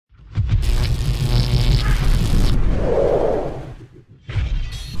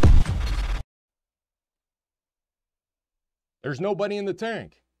There's nobody in the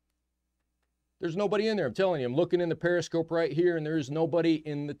tank. There's nobody in there. I'm telling you, I'm looking in the periscope right here and there's nobody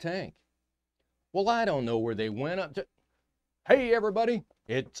in the tank. Well, I don't know where they went up to. Hey, everybody,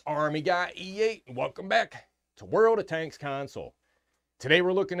 it's Army Guy E8 and welcome back to World of Tanks Console. Today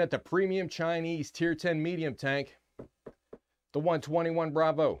we're looking at the premium Chinese Tier 10 medium tank, the 121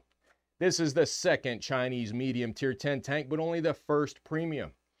 Bravo. This is the second Chinese medium Tier 10 tank, but only the first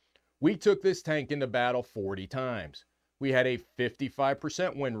premium. We took this tank into battle 40 times. We had a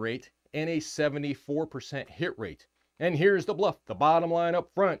 55% win rate and a 74% hit rate. And here's the bluff, the bottom line up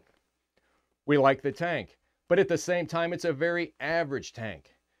front. We like the tank, but at the same time, it's a very average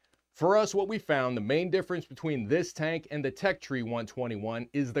tank. For us, what we found, the main difference between this tank and the Tech Tree 121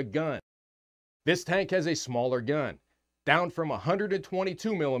 is the gun. This tank has a smaller gun, down from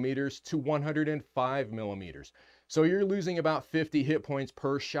 122 millimeters to 105 millimeters. So you're losing about 50 hit points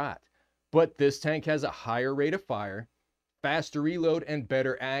per shot. But this tank has a higher rate of fire, faster reload, and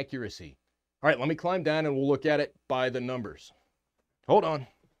better accuracy. All right, let me climb down and we'll look at it by the numbers. Hold on.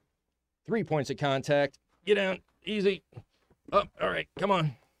 3 points of contact. Get down, easy. Up, all right, come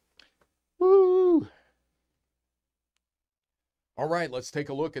on. Woo! All right, let's take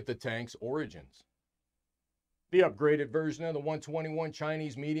a look at the tank's origins. The upgraded version of the 121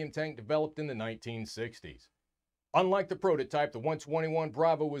 Chinese medium tank developed in the 1960s. Unlike the prototype, the 121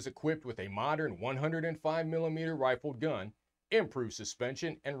 Bravo was equipped with a modern 105mm rifled gun, improved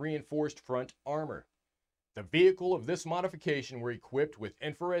suspension, and reinforced front armor. The vehicle of this modification were equipped with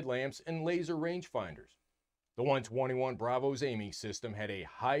infrared lamps and laser rangefinders. The 121 Bravo's aiming system had a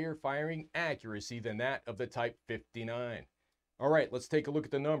higher firing accuracy than that of the Type 59. All right, let's take a look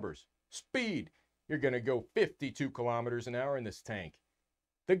at the numbers. Speed, you're going to go 52 kilometers an hour in this tank.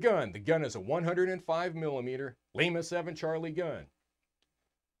 The gun is a 105mm Lima 7 Charlie gun.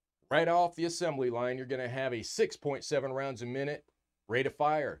 Right off the assembly line, you're going to have a 6.7 rounds a minute rate of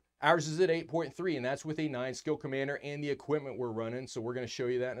fire. Ours is at 8.3, and that's with a 9-skill commander and the equipment we're running, so we're going to show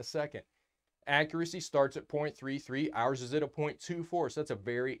you that in a second. Accuracy starts at 0.33. Ours is at a 0.24, so that's a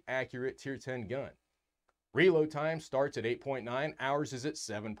very accurate Tier 10 gun. Reload time starts at 8.9. Ours is at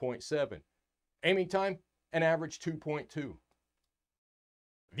 7.7. Aiming time, an average 2.2.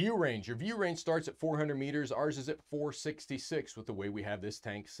 View range. Your view range starts at 400 meters. Ours is at 466 with the way we have this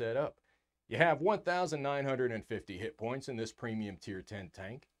tank set up. You have 1,950 hit points in this premium Tier 10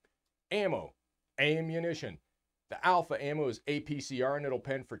 tank. Ammo. Ammunition. The Alpha ammo is APCR and it'll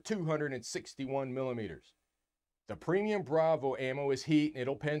pen for 261 millimeters. The premium Bravo ammo is heat and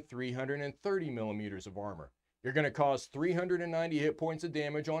it'll pen 330 millimeters of armor. You're going to cause 390 hit points of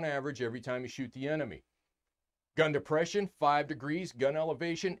damage on average every time you shoot the enemy. Gun depression, 5 degrees. Gun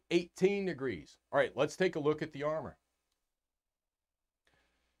elevation, 18 degrees. All right, let's take a look at the armor.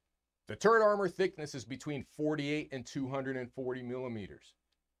 The turret armor thickness is between 48 and 240 millimeters.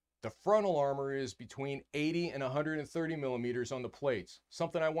 The frontal armor is between 80 and 130 millimeters on the plates.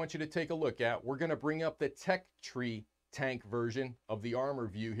 Something I want you to take a look at. We're going to bring up the Tech Tree tank version of the armor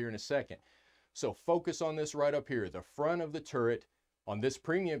view here in a second. So focus on this right up here, the front of the turret. On this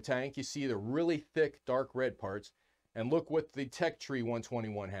premium tank, you see the really thick dark red parts. And look what the Tech Tree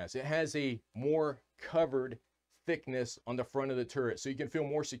 121 has. It has a more covered thickness on the front of the turret, so you can feel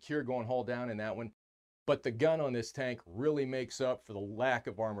more secure going hull down in that one. But the gun on this tank really makes up for the lack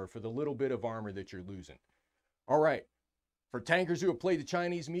of armor, for the little bit of armor that you're losing. All right, for tankers who have played the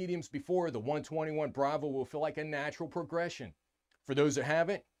Chinese mediums before, the 121 Bravo will feel like a natural progression. For those that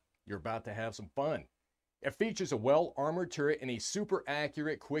haven't, you're about to have some fun. It features a well-armored turret and a super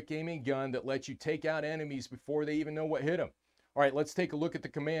accurate quick-aiming gun that lets you take out enemies before they even know what hit them. All right, let's take a look at the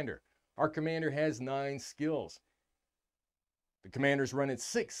commander. Our commander has 9 skills. The commander's running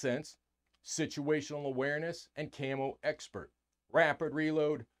 6 Sense, Situational Awareness, and Camo Expert, Rapid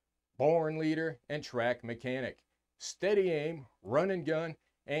Reload, Born Leader, and Track Mechanic, Steady Aim, Run and Gun,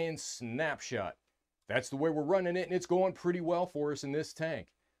 and Snapshot. That's the way we're running it, and it's going pretty well for us in this tank.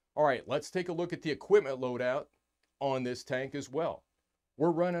 All right, let's take a look at the equipment loadout on this tank as well. We're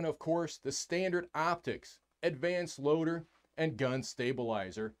running, of course, the standard optics, advanced loader, and gun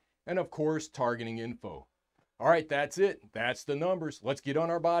stabilizer, and of course, targeting info. All right, that's it. That's the numbers. Let's get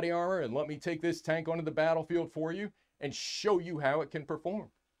on our body armor and let me take this tank onto the battlefield for you and show you how it can perform.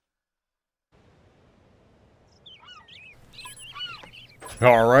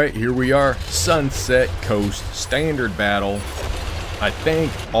 All right, here we are. Sunset Coast Standard Battle. I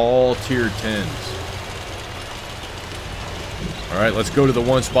think all Tier 10s. All right, let's go to the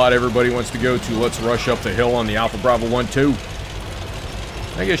one spot everybody wants to go to. Let's rush up the hill on the Alpha Bravo 1-2.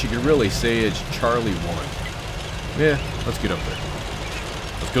 I guess you could really say it's Charlie 1. Yeah, let's get up there.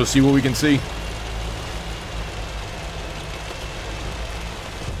 Let's go see what we can see.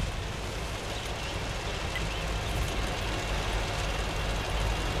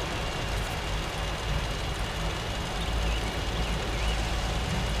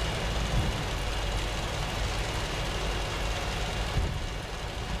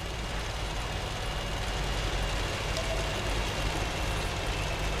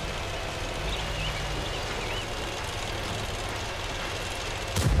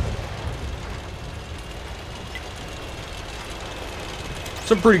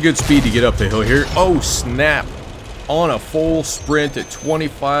 Some pretty good speed to get up the hill here. Oh, snap. On a full sprint at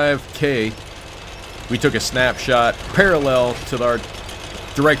 25K. We took a snapshot parallel to our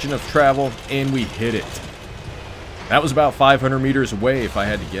direction of travel, and we hit it. That was about 500 meters away, if I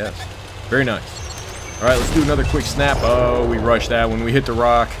had to guess. Very nice. All right, let's do another quick snap. Oh, we rushed that when we hit the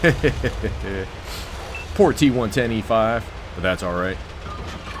rock. Poor T110E5, but that's all right.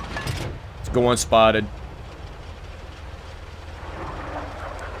 Let's go unspotted.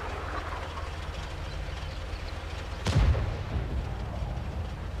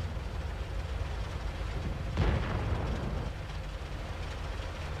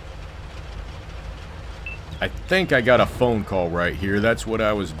 I think I got a phone call right here. That's what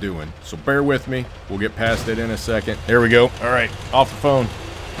I was doing. So bear with me. We'll get past it in a second. There we go. All right, off the phone.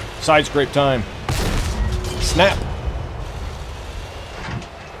 Side scrape time. Snap.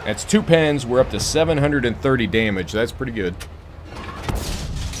 That's 2 pens. We're up to 730 damage. That's pretty good.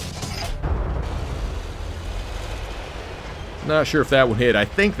 Not sure if that one hit. I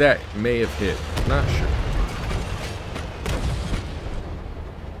think that may have hit. Not sure.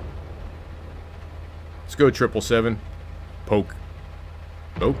 Let's go 777. Poke.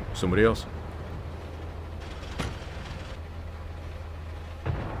 Oh, somebody else.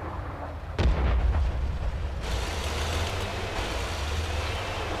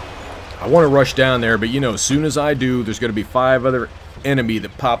 I want to rush down there, but you know, as soon as I do, there's going to be 5 other enemy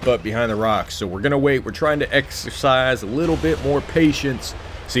that pop up behind the rocks. So we're going to wait. We're trying to exercise a little bit more patience.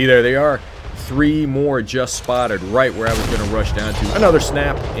 See, there they are. 3 more just spotted right where I was going to rush down to. Another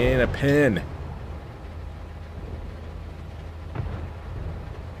snap and a pen.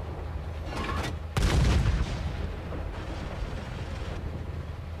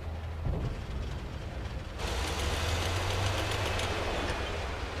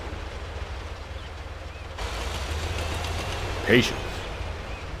 Patience.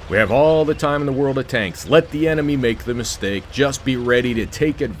 We have all the time in the world of tanks. Let the enemy make the mistake. Just be ready to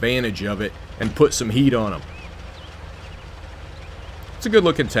take advantage of it and put some heat on them. It's a good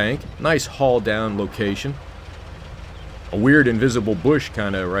looking tank. Nice haul down location. A weird invisible bush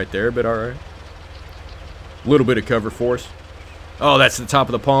kind of right there, but alright. A little bit of cover for us. Oh, that's the top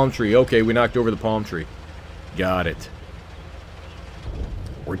of the palm tree. Okay, we knocked over the palm tree. Got it.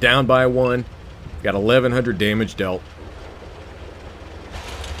 We're down by 1. Got 1,100 damage dealt.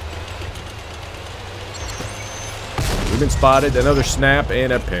 We've been spotted. Another snap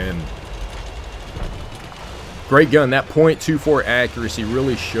and a pen. Great gun. That .24 accuracy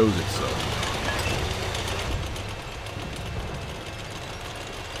really shows itself.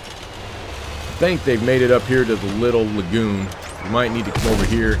 I think they've made it up here to the little lagoon. We might need to come over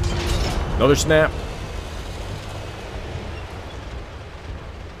here. Another snap.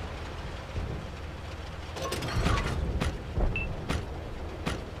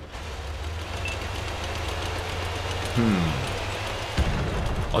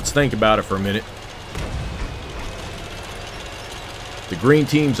 Let's think about it for a minute. The green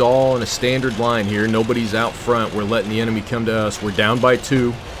team's all in a standard line here. Nobody's out front. We're letting the enemy come to us. We're down by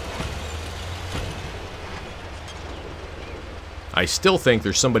 2. I still think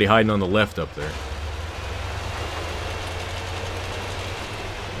there's somebody hiding on the left up there.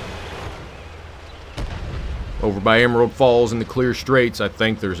 Over by Emerald Falls in the clear straits, I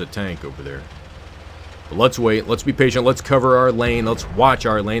think there's a tank over there. But let's wait. Let's be patient. Let's cover our lane. Let's watch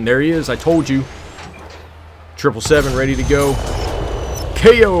our lane. There he is. I told you. 777 ready to go.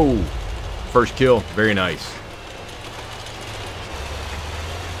 KO! First kill. Very nice.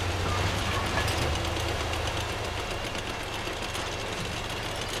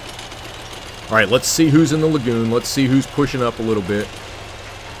 Alright, let's see who's in the lagoon. Let's see who's pushing up a little bit.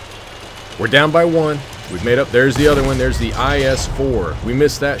 We're down by 1. We've made up. There's the other one. There's the IS-4. We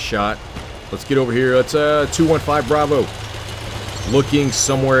missed that shot. Let's get over here. Let's 215 Bravo. Looking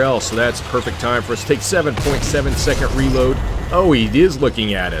somewhere else, so that's perfect time for us to take 7.7 second reload. Oh, he is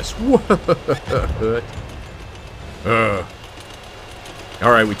looking at us. What?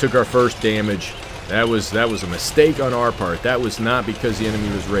 Alright, we took our first damage. That was a mistake on our part. That was not because the enemy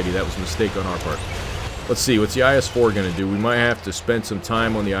was ready. That was a mistake on our part. Let's see, what's the IS-4 going to do? We might have to spend some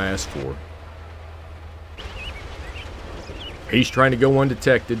time on the IS-4. He's trying to go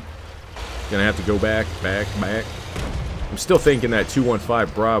undetected. Gonna have to go back. I'm still thinking that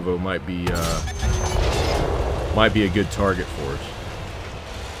 215 Bravo might be a good target for us.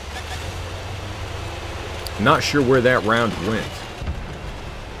 Not sure where that round went.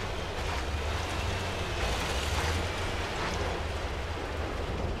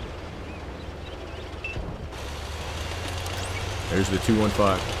 There's the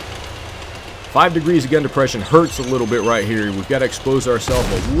 215. 5 degrees of gun depression hurts a little bit right here. We've got to expose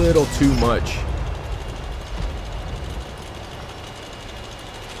ourselves a little too much.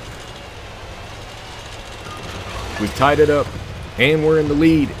 We've tied it up, and we're in the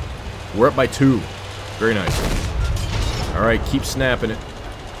lead. We're up by 2. Very nice. All right, keep snapping it.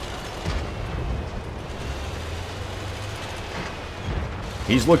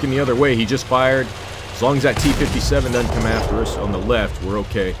 He's looking the other way. He just fired. As long as that T-57 doesn't come after us on the left, we're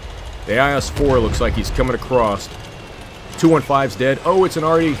okay. The IS-4 looks like he's coming across. 215's dead. Oh, it's an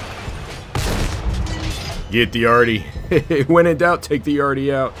Arty. Get the Arty. When in doubt, take the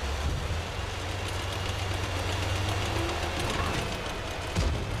Arty out.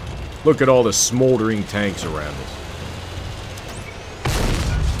 Look at all the smoldering tanks around us.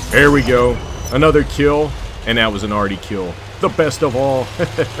 There we go. Another kill. And that was an Arty kill. The best of all.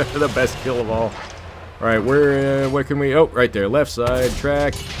 The best kill of all. Alright, where can we... Oh, right there. Left side.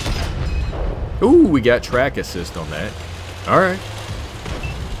 Track. Ooh, we got track assist on that. Alright.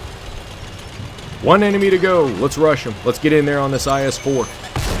 1 enemy to go. Let's rush him. Let's get in there on this IS-4.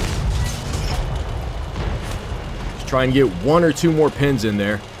 Let's try and get 1 or 2 more pins in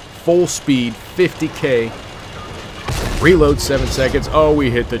there. Full speed, 50K. Reload, 7 seconds. Oh, we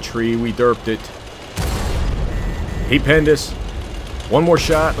hit the tree. We derped it. He pinned us. 1 more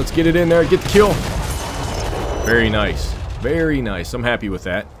shot. Let's get it in there. Get the kill. Very nice. Very nice. I'm happy with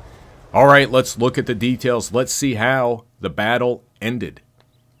that. All right, let's look at the details. Let's see how the battle ended.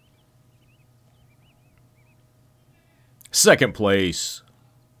 2nd place.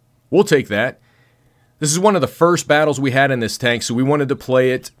 We'll take that. This is one of the first battles we had in this tank, so we wanted to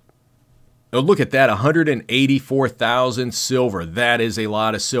play it. Oh, look at that, 184,000 silver. That is a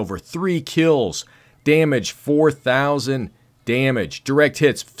lot of silver. 3 kills. Damage, 4,000 damage. Direct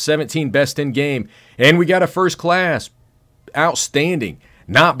hits, 17 best in game. And we got a 1st class. Outstanding.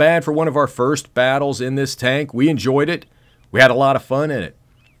 Not bad for one of our first battles in this tank. We enjoyed it. We had a lot of fun in it.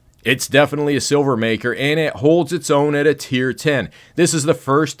 It's definitely a silver maker, and it holds its own at a tier 10. This is the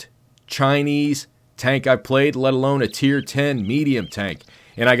first Chinese tank I've played, let alone a tier 10 medium tank.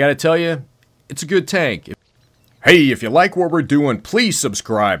 And I gotta tell you, it's a good tank. Hey, if you like what we're doing, please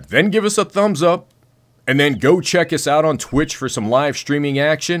subscribe, then give us a thumbs up, and then go check us out on Twitch for some live streaming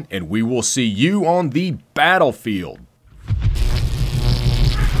action, and we will see you on the battlefield.